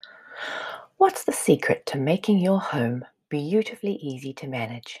What's the secret to making your home beautifully easy to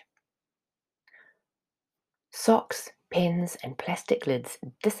manage? Socks, pens, and plastic lids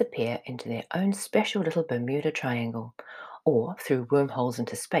disappear into their own special little Bermuda Triangle, or through wormholes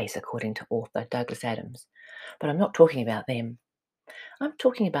into space, according to author Douglas Adams. But I'm not talking about them. I'm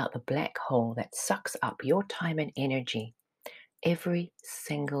talking about the black hole that sucks up your time and energy every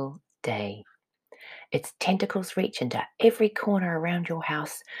single day. Its tentacles reach into every corner around your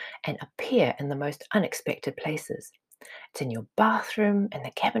house and appear in the most unexpected places. It's in your bathroom, in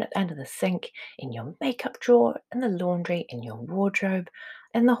the cabinet under the sink, in your makeup drawer, in the laundry, in your wardrobe,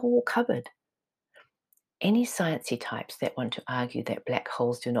 in the hall cupboard. Any sciencey types that want to argue that black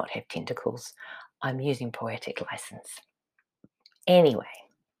holes do not have tentacles, I'm using poetic license. Anyway,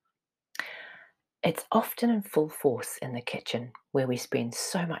 it's often in full force in the kitchen where we spend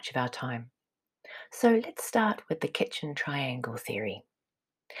so much of our time. So let's start with the kitchen triangle theory.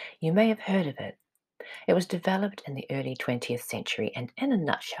 You may have heard of it. It was developed in the early 20th century, and in a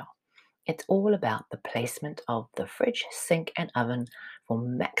nutshell, it's all about the placement of the fridge, sink, and oven for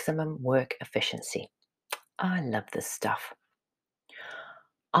maximum work efficiency. I love this stuff.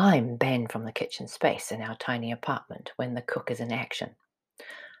 I'm banned from the kitchen space in our tiny apartment when the cook is in action.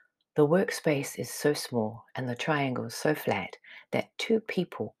 The workspace is so small and the triangle is so flat that two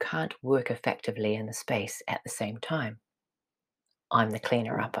people can't work effectively in the space at the same time. I'm the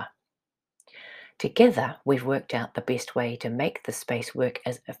cleaner-upper. Together, we've worked out the best way to make the space work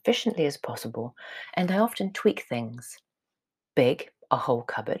as efficiently as possible, and I often tweak things. Big, a whole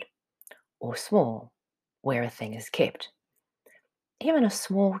cupboard, or small, where a thing is kept. Even a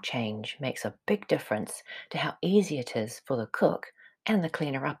small change makes a big difference to how easy it is for the cook and the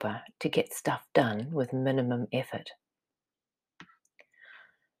cleaner-upper to get stuff done with minimum effort.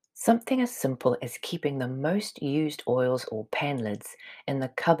 Something as simple as keeping the most used oils or pan lids in the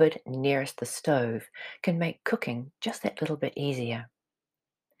cupboard nearest the stove can make cooking just that little bit easier.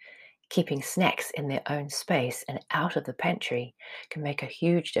 Keeping snacks in their own space and out of the pantry can make a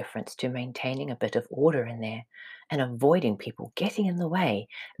huge difference to maintaining a bit of order in there and avoiding people getting in the way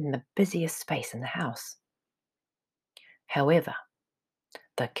in the busiest space in the house. However,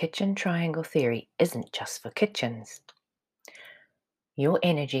 the kitchen triangle theory isn't just for kitchens. Your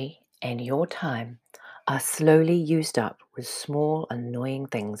energy and your time are slowly used up with small, annoying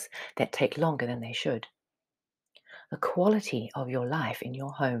things that take longer than they should. The quality of your life in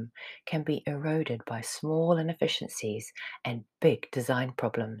your home can be eroded by small inefficiencies and big design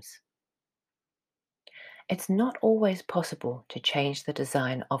problems. It's not always possible to change the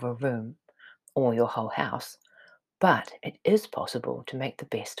design of a room or your whole house, but it is possible to make the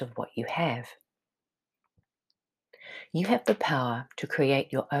best of what you have. You have the power to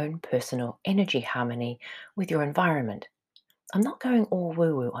create your own personal energy harmony with your environment. I'm not going all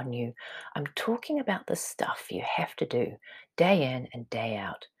woo-woo on you. I'm talking about the stuff you have to do day in and day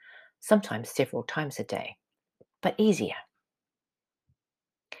out, sometimes several times a day, but easier.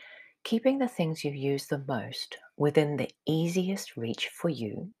 Keeping the things you use the most within the easiest reach for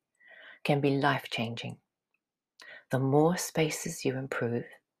you can be life-changing. The more spaces you improve,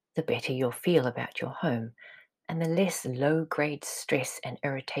 the better you'll feel about your home and the less low-grade stress and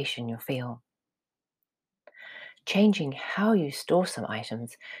irritation you'll feel. Changing how you store some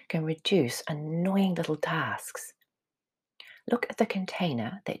items can reduce annoying little tasks. Look at the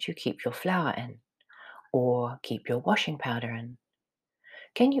container that you keep your flour in or keep your washing powder in.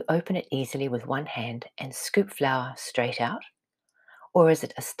 Can you open it easily with one hand and scoop flour straight out? Or is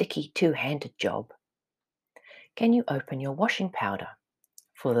it a sticky two-handed job? Can you open your washing powder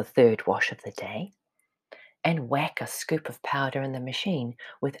for the third wash of the day and whack a scoop of powder in the machine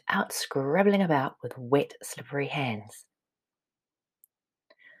without scrabbling about with wet, slippery hands?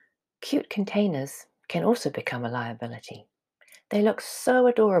 Cute containers can also become a liability. They look so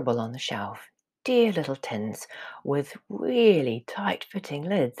adorable on the shelf. Dear little tins with really tight-fitting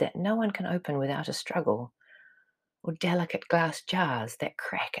lids that no one can open without a struggle, or delicate glass jars that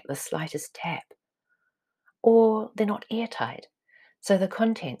crack at the slightest tap. Or they're not airtight, so the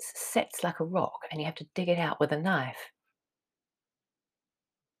contents sits like a rock and you have to dig it out with a knife.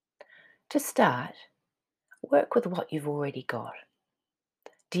 To start, work with what you've already got.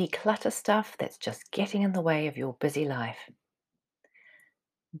 Declutter stuff that's just getting in the way of your busy life.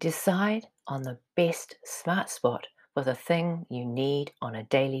 Decide on the best smart spot for the thing you need on a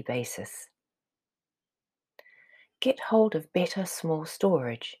daily basis. Get hold of better small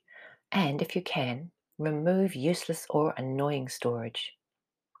storage, and if you can, remove useless or annoying storage.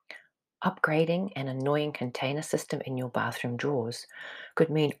 Upgrading an annoying container system in your bathroom drawers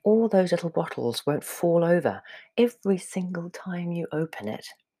could mean all those little bottles won't fall over every single time you open it.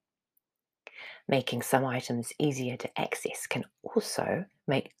 Making some items easier to access can also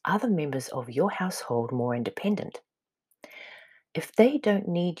make other members of your household more independent. If they don't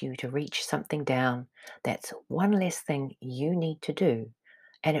need you to reach something down, that's one less thing you need to do,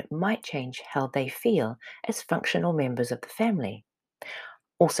 and it might change how they feel as functional members of the family.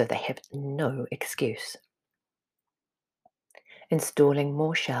 Also, they have no excuse. Installing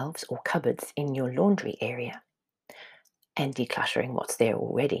more shelves or cupboards in your laundry area and decluttering what's there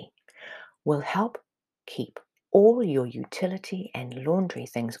already will help keep all your utility and laundry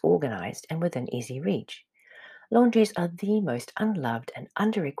things organized and within easy reach. Laundries are the most unloved and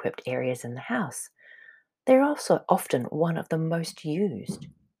under-equipped areas in the house. They're also often one of the most used.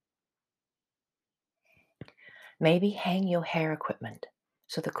 Maybe hang your hair equipment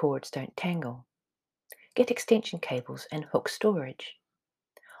so the cords don't tangle. Get extension cables and hook storage.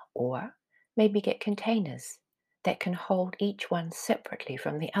 Or maybe get containers that can hold each one separately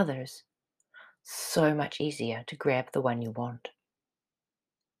from the others. So much easier to grab the one you want.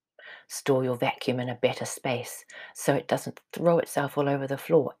 Store your vacuum in a better space so it doesn't throw itself all over the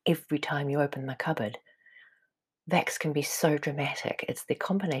floor every time you open the cupboard. Vacs can be so dramatic. It's the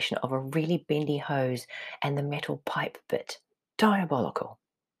combination of a really bendy hose and the metal pipe bit. Diabolical.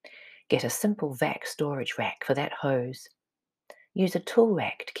 Get a simple vac storage rack for that hose. Use a tool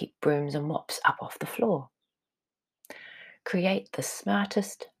rack to keep brooms and mops up off the floor. Create the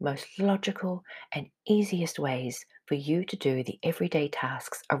smartest, most logical, and easiest ways for you to do the everyday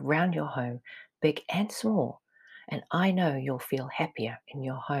tasks around your home, big and small, and I know you'll feel happier in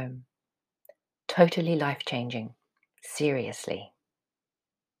your home. Totally life changing. Seriously.